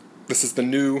This is the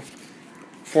new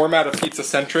format of Pizza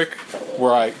Centric,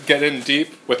 where I get in deep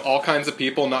with all kinds of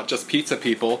people, not just pizza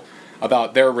people,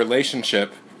 about their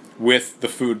relationship with the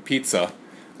food pizza.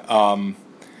 And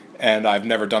I've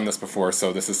never done this before,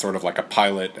 so this is sort of like a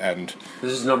pilot. And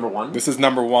this is number one? This is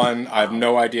number one. I have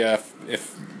no idea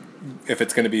if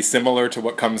it's going to be similar to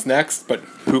what comes next, but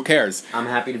who cares? I'm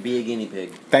happy to be a guinea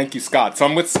pig. Thank you, Scott. So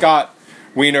I'm with Scott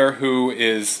Wiener, who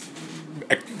is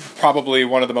probably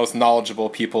one of the most knowledgeable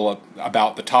people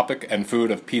about the topic and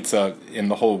food of pizza in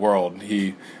the whole world.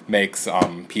 He makes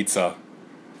pizza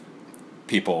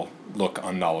people look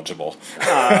unknowledgeable.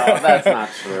 Oh, that's not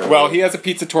true. Well, he has a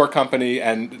pizza tour company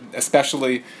and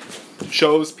especially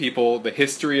shows people the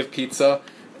history of pizza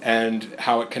and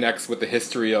how it connects with the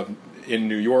history of in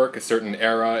New York, a certain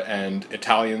era, and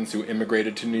Italians who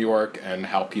immigrated to New York, and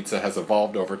how pizza has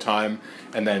evolved over time.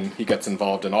 And then he gets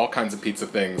involved in all kinds of pizza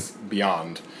things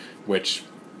beyond, which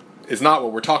is not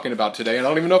what we're talking about today, and I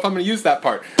don't even know if I'm going to use that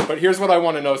part. But here's what I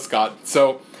want to know, Scott.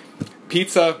 So,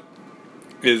 pizza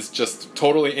is just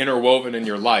totally interwoven in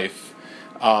your life.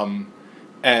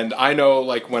 And I know,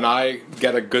 like, when I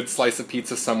get a good slice of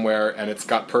pizza somewhere, and it's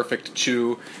got perfect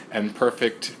chew and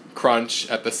perfect crunch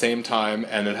at the same time,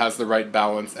 and it has the right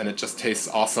balance, and it just tastes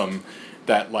awesome,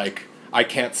 that, like, I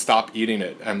can't stop eating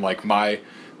it. And, like, my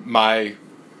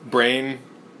brain,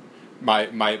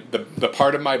 the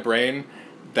part of my brain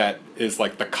that is,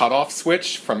 like, the cutoff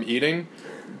switch from eating,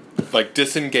 like,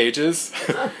 disengages,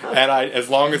 and as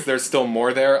long as there's still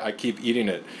more there, I keep eating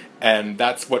it. And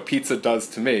that's what pizza does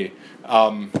to me.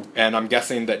 And I'm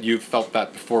guessing that you've felt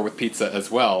that before with pizza as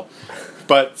well.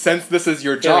 But since this is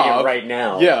your job... right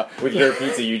now. Yeah. With your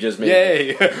pizza you just made.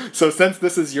 Yay! So since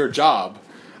this is your job,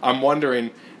 I'm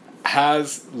wondering,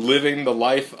 has living the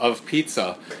life of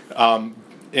pizza, how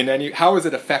has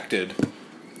it affected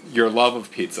your love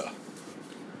of pizza?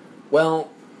 Well,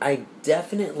 I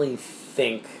definitely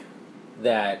think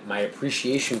that my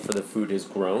appreciation for the food has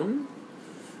grown.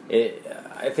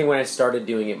 I think when I started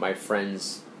doing it, my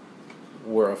friends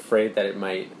were afraid that it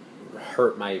might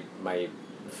hurt my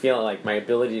feeling, like my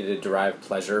ability to derive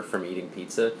pleasure from eating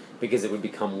pizza, because it would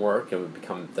become work, it would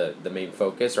become the main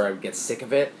focus, or I would get sick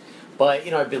of it. But,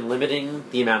 I've been limiting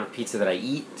the amount of pizza that I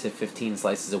eat to 15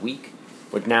 slices a week,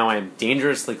 which now I'm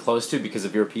dangerously close to because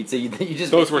of your pizza that you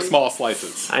just Those were small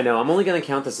slices. I know. I'm only going to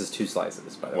count this as 2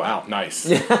 slices, by the way. Wow,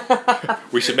 nice.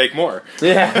 We should make more.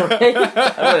 Yeah,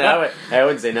 right? I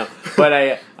wouldn't say no. But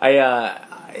I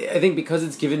think because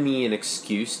it's given me an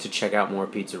excuse to check out more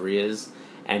pizzerias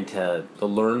and to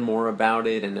learn more about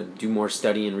it and to do more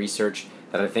study and research,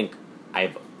 that I think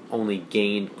I've only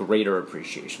gained greater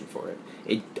appreciation for it.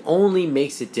 It only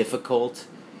makes it difficult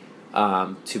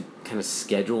to kind of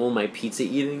schedule my pizza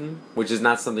eating, which is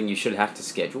not something you should have to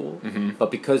schedule. Mm-hmm.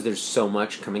 But because there's so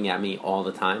much coming at me all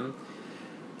the time,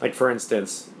 like for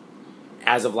instance,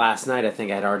 as of last night, I think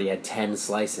I'd already had 10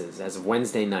 slices. As of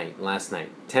Wednesday night, last night,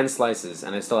 10 slices,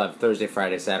 and I still have Thursday,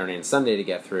 Friday, Saturday, and Sunday to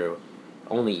get through,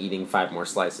 only eating 5 more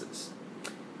slices.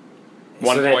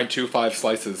 1.25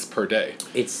 slices per day.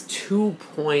 It's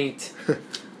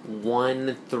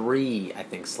 2.13, I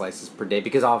think, slices per day,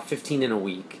 because I'll have 15 in a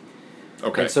week.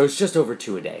 Okay. And so it's just over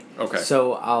 2 a day. Okay.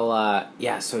 So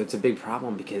so it's a big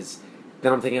problem, because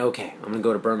then I'm thinking, okay, I'm going to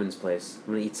go to Berman's place.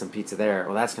 I'm going to eat some pizza there.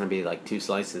 Well, that's going to be like 2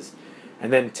 slices.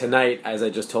 And then tonight, as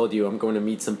I just told you, I'm going to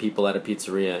meet some people at a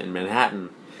pizzeria in Manhattan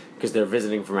because they're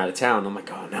visiting from out of town. I'm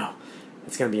like, oh no,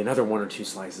 it's going to be another 1 or 2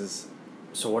 slices.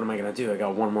 So what am I going to do? I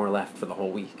got 1 more left for the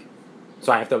whole week.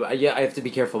 So I have to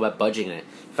be careful about budging it.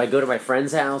 If I go to my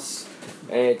friend's house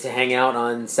to hang out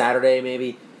on Saturday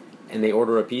maybe, and they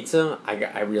order a pizza,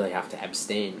 I really have to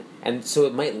abstain. And so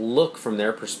it might look from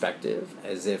their perspective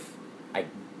as if I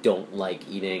don't like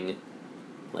eating,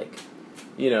 like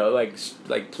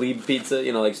plebe pizza,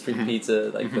 like street Mm-hmm.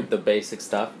 pizza, like the basic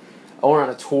stuff. Or on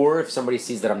a tour, if somebody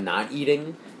sees that I'm not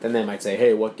eating, then they might say,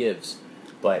 hey, what gives?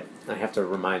 But I have to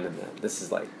remind them that this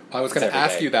is like... I was going to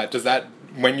ask you that. Does that,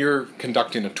 when you're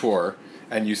conducting a tour,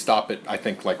 and you stop at, I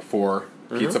think, like 4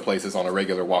 pizza places on a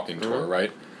regular walking tour,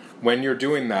 right? When you're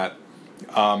doing that,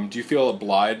 do you feel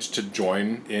obliged to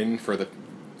join in for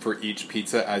each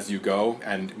pizza as you go?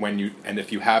 And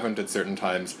if you haven't at certain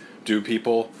times, do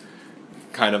people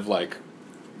kind of like,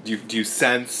 do you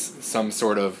sense some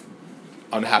sort of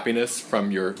unhappiness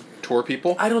from your tour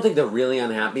people? I don't think they're really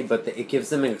unhappy, but it gives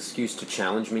them an excuse to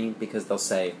challenge me, because they'll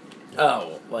say,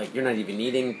 oh, like, you're not even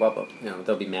eating, blah, blah.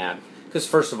 They'll be mad. Because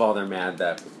first of all, they're mad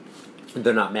that...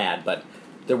 They're not mad, but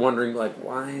they're wondering, like,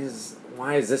 why is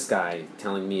this guy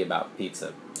telling me about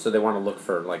pizza? So they want to look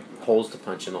for, like, holes to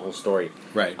punch in the whole story.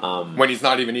 Right. When he's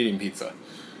not even eating pizza.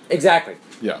 Exactly.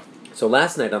 Yeah. So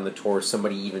last night on the tour,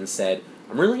 somebody even said,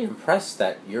 "I'm really impressed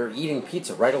that you're eating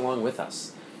pizza right along with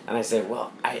us." And I said,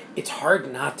 "Well, it's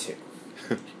hard not to."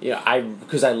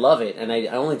 Because I love it, and I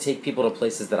only take people to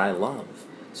places that I love.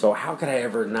 So how could I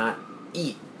ever not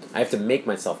eat? I have to make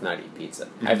myself not eat pizza.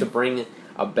 I have to bring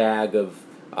a bag of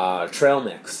trail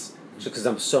mix just because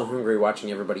I'm so hungry watching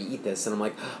everybody eat this, and I'm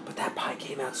like, oh, but that pie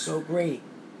came out so great.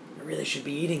 I really should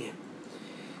be eating it.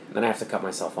 And then I have to cut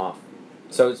myself off.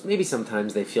 So it's maybe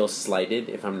sometimes they feel slighted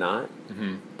if I'm not,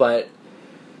 but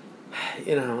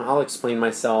I'll explain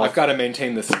myself. I've got to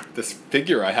maintain this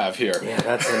figure I have here. Yeah,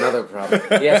 that's another problem.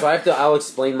 So I'll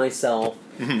explain myself,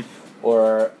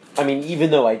 or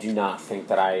even though I do not think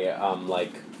that I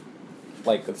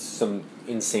like some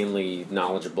insanely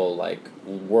knowledgeable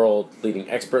world leading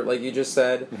expert like you just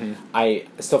said, I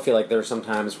still feel like there are some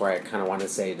times where I kind of want to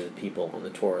say to the people on the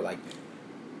tour, like,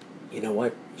 you know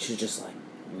what, you should just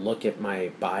look at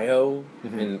my bio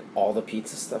and all the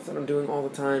pizza stuff that I'm doing all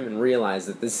the time and realize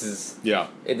that this is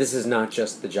not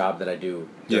just the job that I do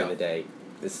during the day.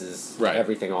 This is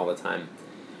everything all the time.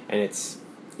 And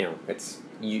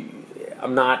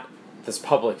I'm not this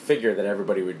public figure that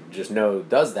everybody would just know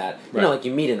does that.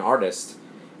 You meet an artist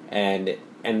and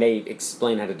they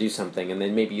explain how to do something, and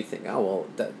then maybe you think, oh, well,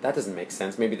 that doesn't make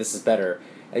sense. Maybe this is better.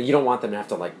 And you don't want them to have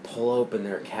to pull open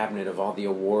their cabinet of all the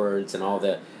awards and all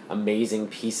the amazing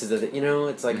pieces of it.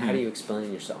 It's like, how do you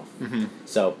explain yourself?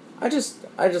 So I just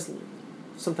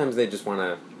sometimes they just want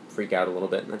to freak out a little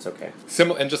bit, and that's okay.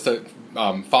 And just a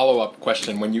follow-up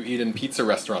question: when you eat in pizza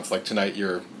restaurants, like tonight,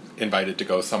 you're invited to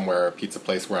go somewhere, a pizza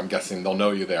place where I'm guessing they'll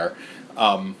know you there.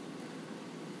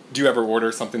 Do you ever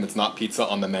order something that's not pizza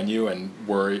on the menu and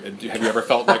worry? Have you ever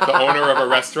felt like the owner of a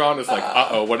restaurant is like,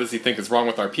 uh-oh, what does he think is wrong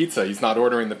with our pizza? He's not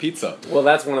ordering the pizza. Well,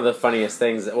 that's one of the funniest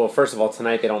things. Well, first of all,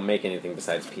 tonight they don't make anything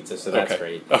besides pizza, so that's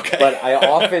great. Okay. But I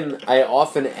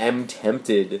often am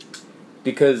tempted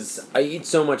because I eat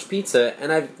so much pizza,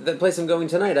 and the place I'm going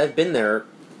tonight, I've been there.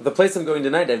 The place I'm going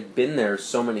tonight, I've been there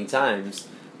so many times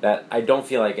that I don't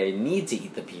feel like I need to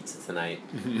eat the pizza tonight.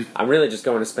 I'm really just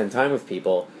going to spend time with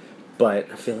people.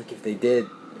 But I feel like if they did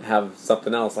have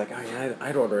something else,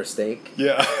 I'd order a steak.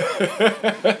 Yeah.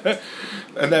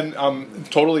 And then,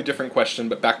 totally different question,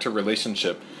 but back to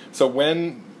relationship. So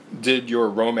when did your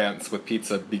romance with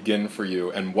pizza begin for you,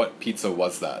 and what pizza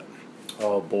was that?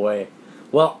 Oh, boy.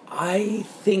 Well, I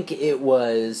think it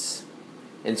was,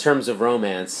 in terms of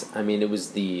romance, it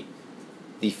was the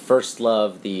first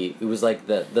love, it was like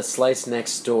the slice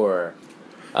next door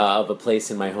of a place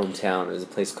in my hometown. It was a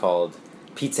place called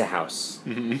Pizza House.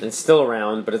 And it's still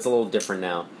around, but it's a little different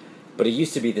now. But it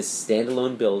used to be this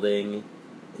standalone building,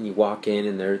 and you walk in,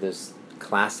 and there are this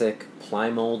classic ply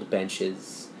mold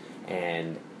benches,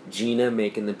 and Gina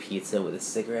making the pizza with a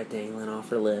cigarette dangling off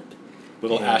her lip.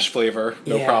 Little ash flavor,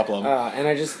 no problem. And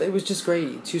it was just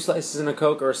great. 2 slices and a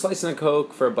Coke, or a slice and a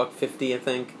Coke for $1.50, I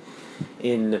think,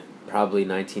 in probably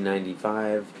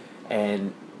 1995.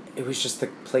 And it was just the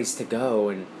place to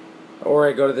go, or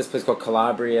I go to this place called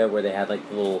Calabria where they had the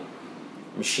little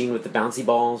machine with the bouncy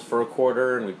balls for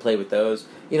 $0.25, and we'd play with those.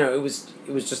 It was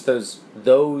just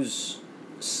those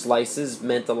slices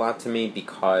meant a lot to me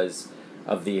because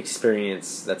of the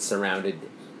experience that surrounded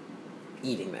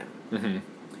eating them.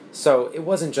 So it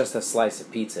wasn't just a slice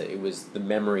of pizza; it was the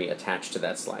memory attached to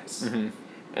that slice,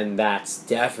 and that's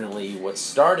definitely what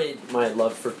started my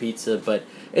love for pizza. But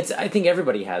I think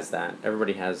everybody has that.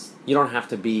 Everybody has. You don't have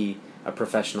to be a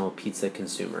professional pizza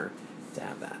consumer to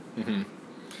have that.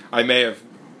 I may have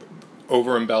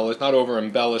not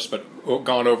over-embellished, but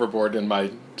gone overboard in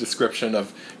my description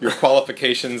of your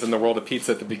qualifications in the world of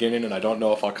pizza at the beginning, and I don't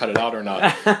know if I'll cut it out or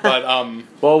not. But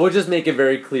well, we'll just make it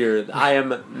very clear. I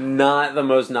am not the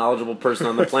most knowledgeable person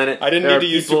on the planet. I didn't need to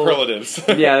use superlatives.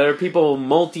 Yeah, there are people,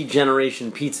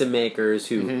 multi-generation pizza makers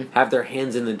who have their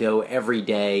hands in the dough every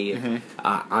day.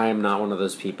 I am not one of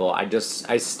those people.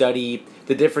 I study.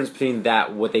 The difference between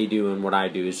what they do and what I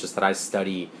do is just that I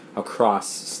study across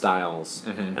styles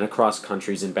and across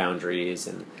countries and boundaries,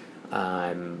 and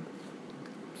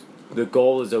the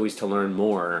goal is always to learn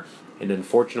more. And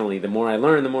unfortunately, the more I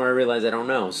learn, the more I realize I don't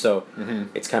know. So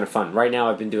it's kind of fun. Right now,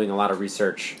 I've been doing a lot of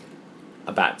research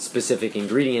about specific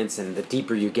ingredients, and the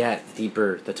deeper you get, the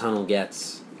deeper the tunnel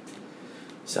gets.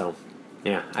 So,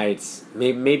 yeah,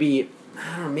 maybe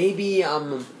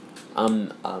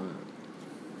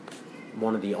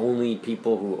one of the only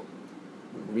people who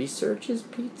researches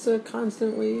pizza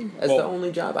constantly as the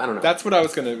only job. I don't know. That's what I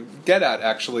was going to get at,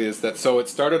 actually, is that so it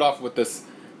started off with this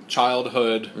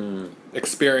childhood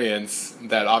experience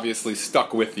that obviously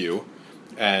stuck with you,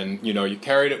 and you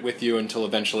carried it with you until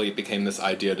eventually it became this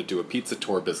idea to do a pizza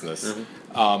tour business.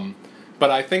 But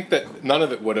I think that none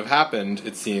of it would have happened,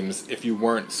 it seems, if you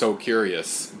weren't so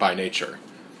curious by nature.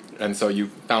 And so you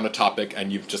found a topic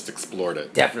and you've just explored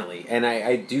it. Definitely. And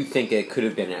I do think it could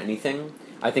have been anything.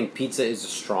 I think pizza is a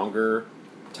stronger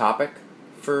topic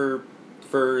for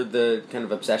the kind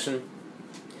of obsession.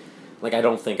 Like, I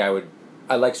don't think I would...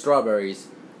 I like strawberries.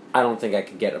 I don't think I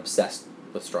could get obsessed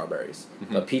with strawberries.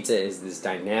 Mm-hmm. But pizza is this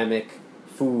dynamic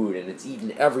food, and it's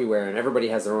eaten everywhere, and everybody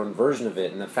has their own version of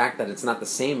it, and the fact that it's not the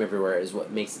same everywhere is what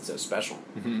makes it so special.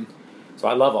 Mm-hmm. So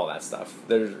I love all that stuff.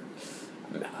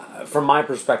 From my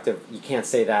perspective, you can't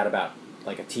say that about,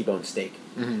 like, a T-bone steak.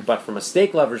 Mm-hmm. But from a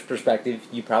steak lover's perspective,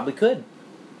 you probably could.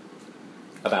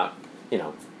 About,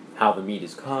 how the meat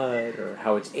is cut, or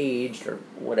how it's aged, or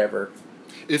whatever.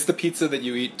 Is the pizza that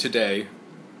you eat today,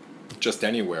 just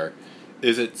anywhere,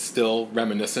 is it still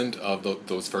reminiscent of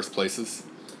those first places?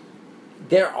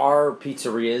 There are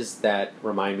pizzerias that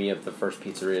remind me of the first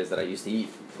pizzerias that I used to eat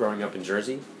growing up in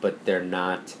Jersey, but they're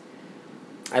not...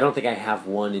 I don't think I have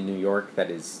one in New York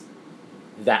that is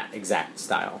that exact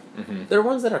style. Mm-hmm. There are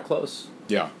ones that are close.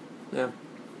 Yeah. Yeah.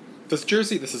 Does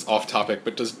Jersey, this is off topic,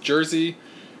 but does Jersey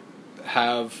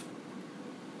have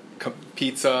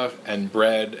pizza and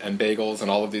bread and bagels and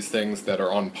all of these things that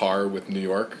are on par with New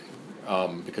York?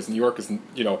 Because New York is,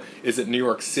 is it New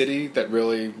York City that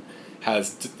really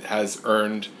has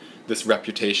earned this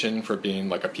reputation for being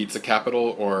like a pizza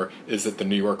capital, or is it the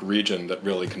New York region that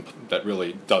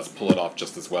really does pull it off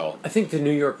just as well? I think the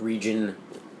New York region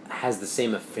has the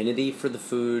same affinity for the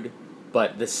food,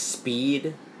 but the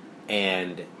speed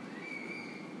and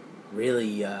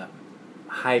really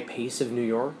high pace of New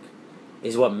York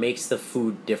is what makes the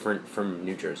food different from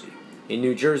New Jersey. In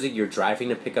New Jersey, you're driving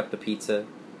to pick up the pizza,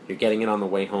 you're getting it on the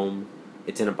way home,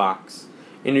 it's in a box.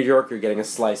 In New York, you're getting a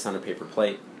slice on a paper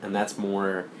plate, and that's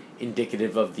more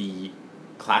indicative of the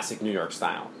classic New York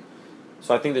style.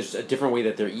 So I think there's a different way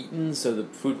that they're eaten, so the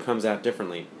food comes out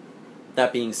differently.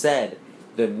 That being said,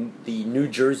 the New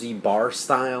Jersey bar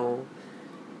style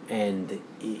and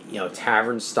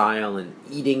tavern style and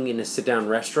eating in a sit-down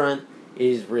restaurant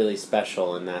is really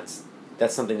special, and that's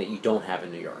something that you don't have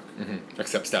in New York. Mm-hmm.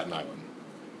 Except Staten Island.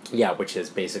 Yeah, which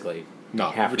is basically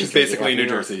which is basically New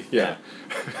Jersey. Yeah.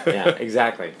 Yeah,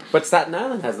 exactly. But Staten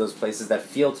Island has those places that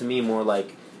feel to me more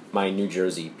like my New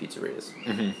Jersey pizzerias.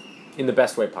 Mm-hmm. In the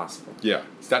best way possible. Yeah,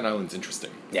 Staten Island's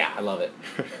interesting. Yeah, I love it.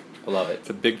 I love it. It's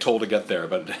a big toll to get there,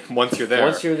 but once you're there...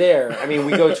 Once you're there, I mean,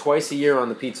 we go twice a year on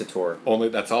the pizza tour. Only,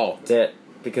 that's all. That's it.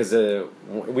 Because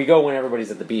we go when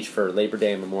everybody's at the beach for Labor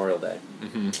Day and Memorial Day.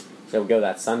 Mm-hmm. So we go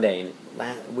that Sunday,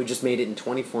 and we just made it in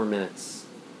 24 minutes.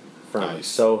 From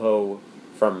Soho...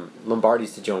 From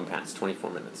Lombardi's to Joan Pass,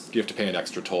 24 minutes. Do you have to pay an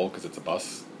extra toll because it's a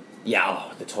bus?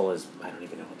 Yeah, the toll is... I don't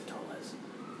even know what the toll is.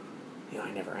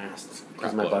 I never asked.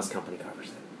 Because my bus company covers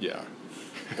it. Yeah.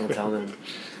 Don't tell them.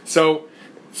 So,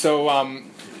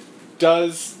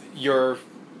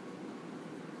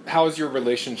 how has your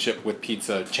relationship with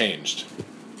pizza changed?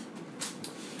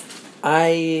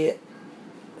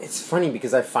 It's funny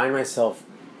because I find myself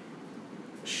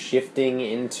shifting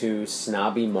into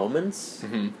snobby moments.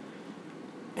 Mm-hmm.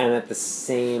 And at the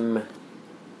same,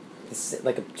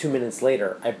 like 2 minutes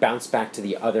later, I bounce back to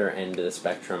the other end of the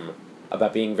spectrum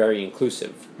about being very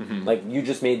inclusive. Mm-hmm. Like, you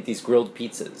just made these grilled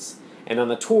pizzas. And on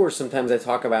the tour, sometimes I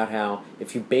talk about how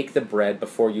if you bake the bread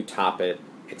before you top it,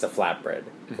 it's a flatbread.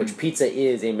 Mm-hmm. Which pizza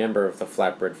is a member of the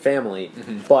flatbread family,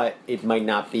 mm-hmm. but it might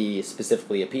not be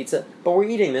specifically a pizza. But we're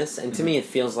eating this, and to me it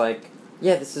feels like,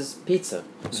 yeah, this is pizza.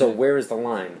 Mm-hmm. So where is the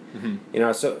line?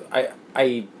 Mm-hmm. So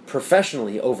I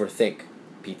professionally overthink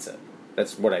pizza.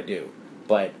 That's what I do.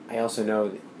 But I also know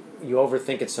that you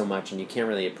overthink it so much and you can't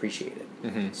really appreciate it.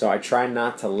 Mm-hmm. So I try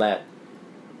not to let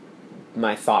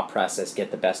my thought process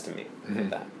get the best of me with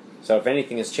that. So if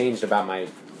anything has changed about my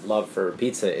love for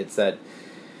pizza, it's that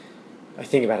I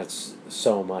think about it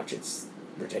so much. It's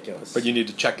ridiculous. But you need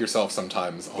to check yourself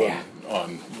sometimes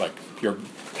on like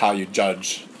how you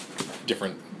judge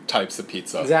different types of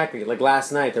pizza. Exactly. Like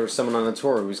last night, there was someone on the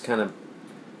tour who was kind of,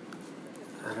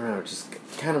 I don't know, just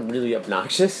kind of really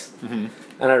obnoxious. Mm-hmm.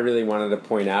 And I really wanted to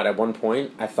point out, at one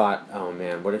point, I thought, oh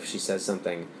man, what if she says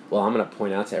something, well, I'm going to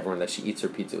point out to everyone that she eats her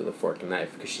pizza with a fork and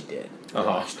knife, because she did.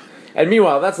 Uh-huh. And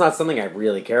meanwhile, that's not something I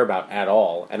really care about at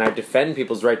all, and I defend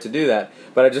people's right to do that,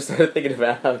 but I just started thinking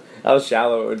about how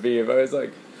shallow it would be if I was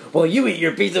like, well, you eat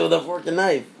your pizza with a fork and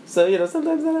knife. So,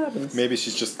 sometimes that happens. Maybe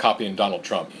she's just copying Donald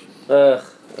Trump. Ugh,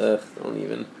 don't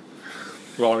even.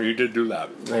 Well, you did do that.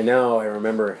 I know, I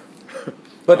remember.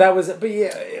 But that was,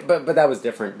 but that was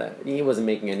different. He wasn't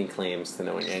making any claims to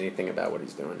knowing anything about what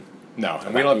he's doing. No,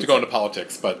 and we don't have to go into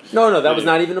politics, but no, that was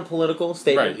not even a political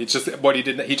statement. Right, it's just what he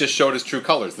did. He just showed his true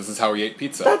colors. This is how he ate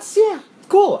pizza.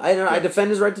 Cool. I defend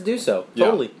his right to do so. Yeah.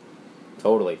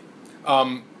 Totally.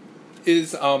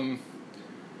 Is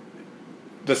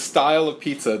the style of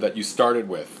pizza that you started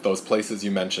with, those places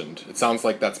you mentioned, it sounds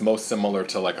like that's most similar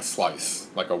to like a slice,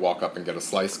 like a walk up and get a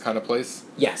slice kind of place?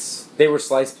 Yes. They were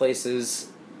slice places.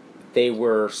 They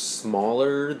were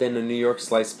smaller than a New York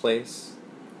slice place,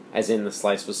 as in the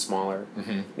slice was smaller.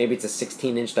 Mm-hmm. Maybe it's a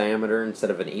 16-inch diameter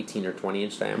instead of an 18 or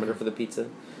 20-inch diameter for the pizza.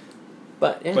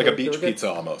 But yeah, Like a they were beach good. pizza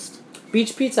almost.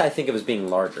 Beach pizza, I think of as being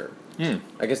larger. Mm.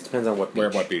 I guess it depends on what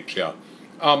beach. What beach, yeah.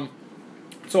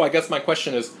 So I guess my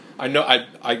question is, I know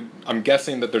I'm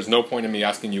guessing that there's no point in me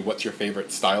asking you what's your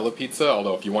favorite style of pizza,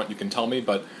 although if you want you can tell me,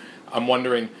 but I'm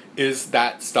wondering, is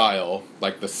that style,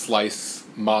 like the slice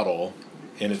model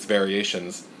in its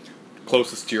variations,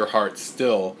 closest to your heart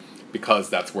still because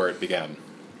that's where it began?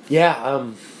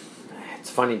 Yeah,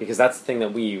 it's funny because that's the thing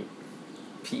that we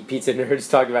pizza nerds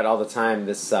talk about all the time.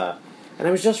 This, and I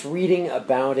was just reading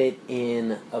about it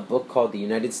in a book called The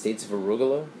United States of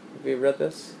Arugula. Have you read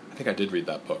this? I think I did read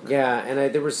that book. Yeah,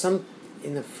 and there was some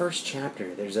in the first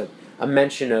chapter. There's a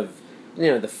mention of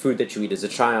the food that you eat as a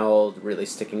child really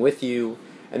sticking with you,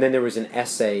 and then there was an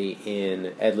essay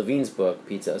in Ed Levine's book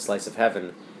Pizza: A Slice of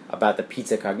Heaven about the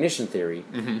pizza cognition theory,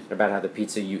 about how the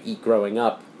pizza you eat growing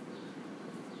up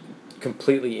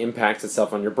completely impacts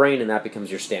itself on your brain, and that becomes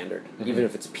your standard. Even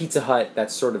if it's Pizza Hut,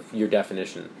 that's sort of your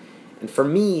definition. And for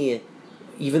me,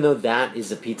 even though that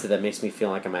is a pizza that makes me feel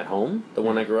like I'm at home, the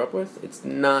one I grew up with, it's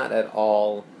not at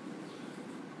all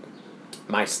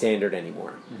my standard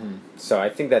anymore. So I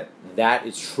think that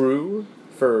is true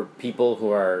for people who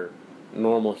are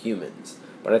normal humans.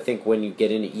 But I think when you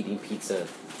get into eating pizza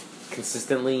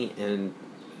consistently and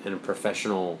in a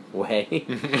professional way.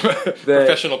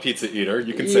 Professional pizza eater,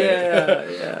 you can say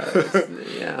it.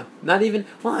 Yeah. Not even.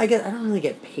 Well, I don't really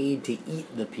get paid to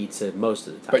eat the pizza most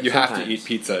of the time. But you have to eat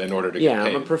pizza in order to get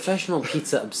paid. Yeah, I'm a professional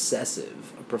pizza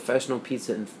obsessive, a professional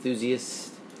pizza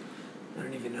enthusiast. I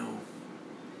don't even know.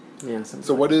 Yeah.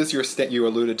 So what is your you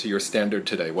alluded to your standard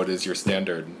today? What is your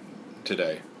standard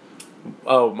today?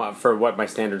 Oh, for what my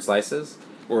standard slice is?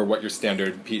 Or what your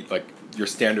standard your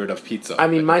standard of pizza. I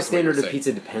mean, my standard of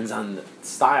pizza depends on the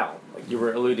style. Like you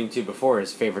were alluding to before,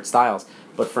 his favorite styles.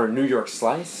 But for a New York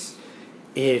slice,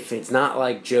 if it's not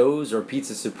like Joe's or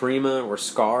Pizza Suprema or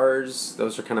Scar's,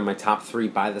 those are kind of my top 3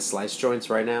 by the slice joints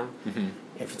right now.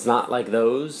 If it's not like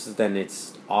those, then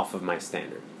it's off of my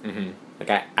standard. Like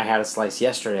I had a slice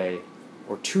yesterday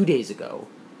or 2 days ago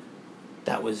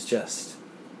that was just...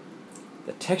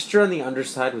 The texture on the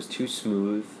underside was too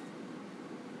smooth.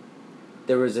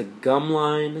 There was a gum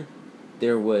line.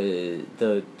 There was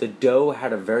the dough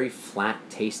had a very flat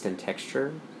taste and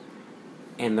texture,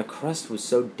 and the crust was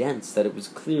so dense that it was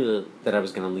clear that I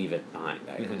was going to leave it behind.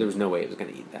 There was no way I was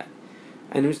going to eat that,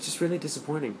 and it was just really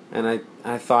disappointing. And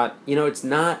I thought, it's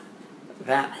not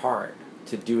that hard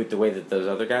to do it the way that those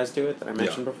other guys do it that I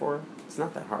mentioned before. It's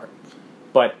not that hard,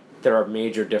 but there are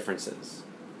major differences.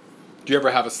 Do you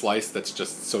ever have a slice that's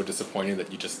just so disappointing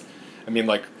that you just... I mean,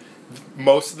 like,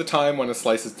 most of the time when a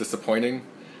slice is disappointing,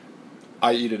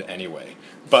 I eat it anyway.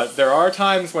 But there are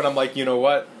times when I'm like, you know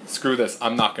what? Screw this.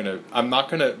 I'm not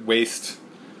gonna waste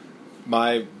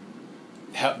my...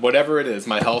 whatever it is,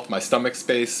 my health, my stomach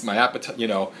space, my appetite,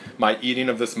 my eating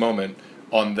of this moment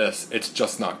on this. It's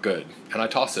just not good. And I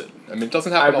toss it. I mean, it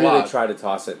doesn't happen a lot. I really try to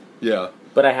toss it. Yeah.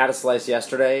 But I had a slice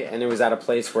yesterday, and it was at a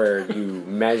place where you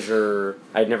measure...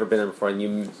 I'd never been there before, and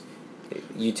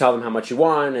you tell them how much you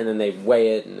want, and then they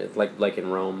weigh it, and it's like in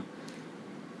Rome.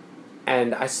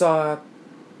 And I saw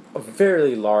a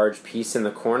fairly large piece in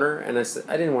the corner, and I said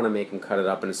I didn't want to make them cut it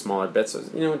up into smaller bits, so I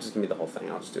was, just give me the whole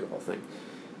thing. I'll just do the whole thing.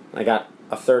 And I got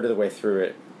a third of the way through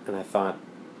it, and I thought,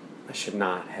 I should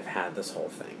not have had this whole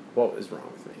thing. What was wrong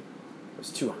with me? I was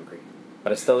too hungry.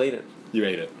 But I still ate it. You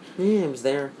ate it. Yeah, it was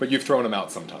there. But you've thrown them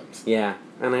out sometimes. Yeah,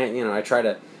 and I try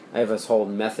to... I have this whole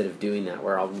method of doing that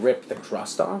where I'll rip the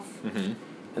crust off, and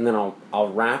then I'll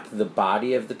wrap the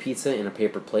body of the pizza in a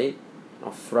paper plate.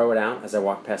 I'll throw it out as I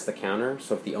walk past the counter.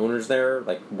 So if the owner's there,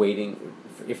 like waiting,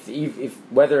 if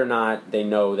whether or not they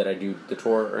know that I do the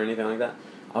tour or anything like that,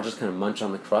 I'll just kind of munch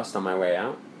on the crust on my way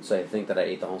out, so I think that I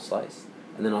ate the whole slice,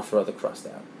 and then I'll throw the crust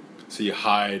out. So you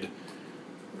hide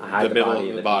the middle body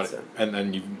of the body, pizza. And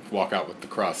then you walk out with the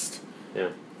crust.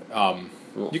 Yeah.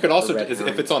 You could also,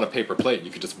 if it's on a paper plate,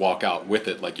 you could just walk out with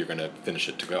it like you're going to finish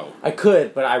it to go. I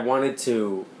could, but I wanted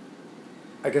to...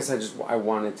 I guess I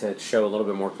wanted to show a little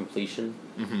bit more completion.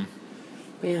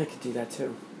 But yeah, I could do that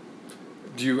too.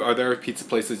 Are there pizza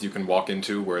places you can walk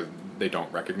into where they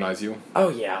don't recognize you? Oh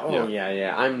yeah,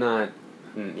 yeah. I'm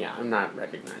not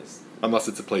recognized. Unless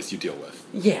it's a place you deal with.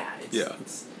 Yeah,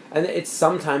 And it's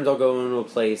sometimes I'll go into a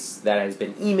place that has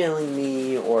been emailing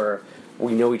me, or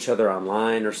we know each other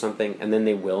online or something, and then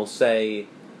they will say,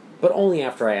 but only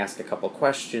after I ask a couple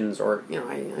questions, or,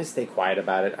 I stay quiet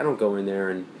about it. I don't go in there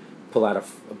and pull out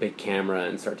a big camera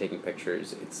and start taking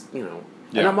pictures. It's, And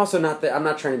I'm also I'm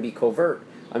not trying to be covert.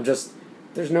 I'm just,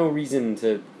 there's no reason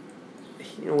to,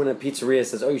 when a pizzeria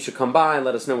says, oh, you should come by,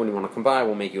 let us know when you want to come by,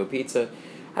 we'll make you a pizza.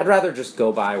 I'd rather just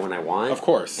go by when I want. Of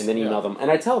course. And then email them.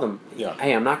 And I tell them,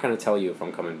 hey, I'm not going to tell you if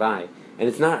I'm coming by. And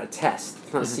it's not a test.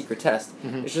 It's not a secret test.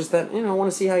 It's just that, I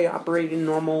want to see how you operate in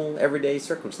normal, everyday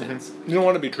circumstance. You don't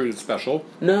want to be treated special.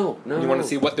 No. You want to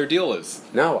see what their deal is.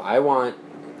 No, I want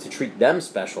to treat them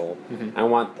special. I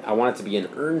want it to be an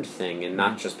earned thing and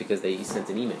not just because they sent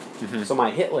an email. So my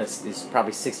hit list is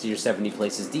probably 60 or 70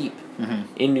 places deep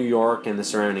in New York and the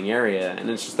surrounding area,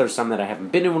 and it's just there's some that I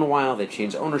haven't been to in a while. They've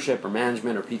changed ownership or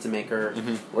management or pizza maker,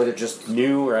 or they're just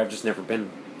new, or I've just never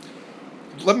been.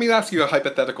 Let me ask you a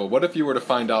hypothetical. What if you were to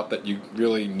find out that you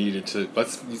really needed to,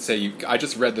 let's say I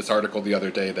just read this article the other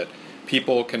day that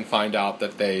people can find out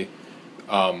that they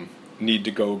need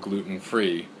to go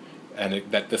gluten-free, and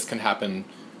that this can happen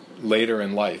later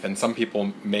in life. And some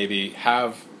people maybe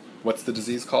have, what's the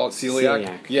disease called?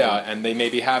 Celiac? Yeah, and they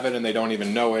maybe have it and they don't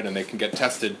even know it, and they can get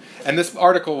tested. And this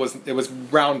article was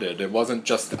rounded. It wasn't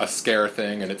just a scare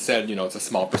thing, and it said, it's a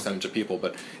small percentage of people.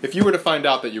 But if you were to find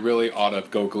out that you really ought to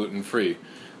go gluten-free,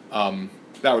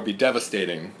 that would be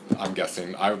devastating, I'm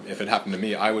guessing. If it happened to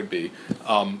me, I would be.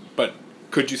 But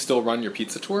could you still run your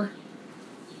pizza tour?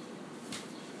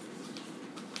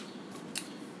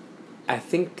 I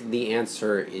think the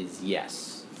answer is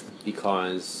yes,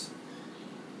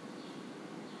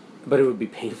 but it would be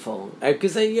painful,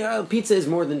 because pizza is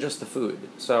more than just the food.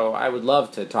 So I would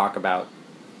love to talk about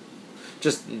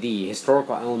just the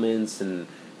historical elements and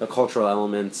the cultural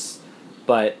elements,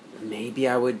 but maybe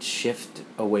I would shift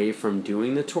away from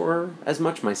doing the tour as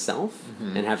much myself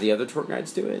and have the other tour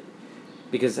guides do it,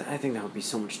 because I think that would be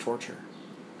so much torture.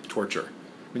 Torture.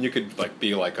 I mean, you could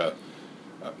be like a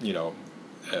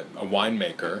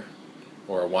winemaker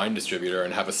or a wine distributor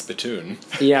and have a spittoon.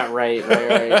 Yeah, right.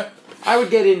 I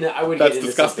would get into. That's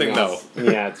disgusting, though.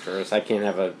 Yeah, it's gross. I can't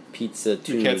have a pizza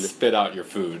tune. You can't spit out your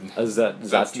food.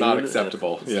 That's not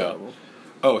acceptable. Yeah.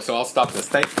 Oh, so I'll stop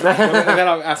this. And then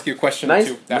I'll ask you a question.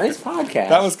 Nice That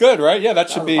podcast. was good, right? Yeah, that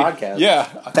should be. Podcast. Yeah.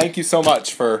 Thank you so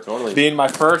much for being my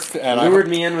first. And lured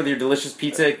me in with your delicious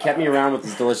pizza. Kept me around with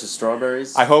these delicious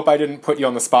strawberries. I hope I didn't put you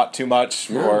on the spot too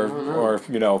much, or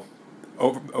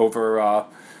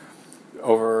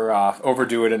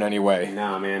overdo it in any way.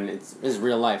 No, man, it's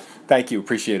real life. Thank you,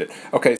 appreciate it. Okay.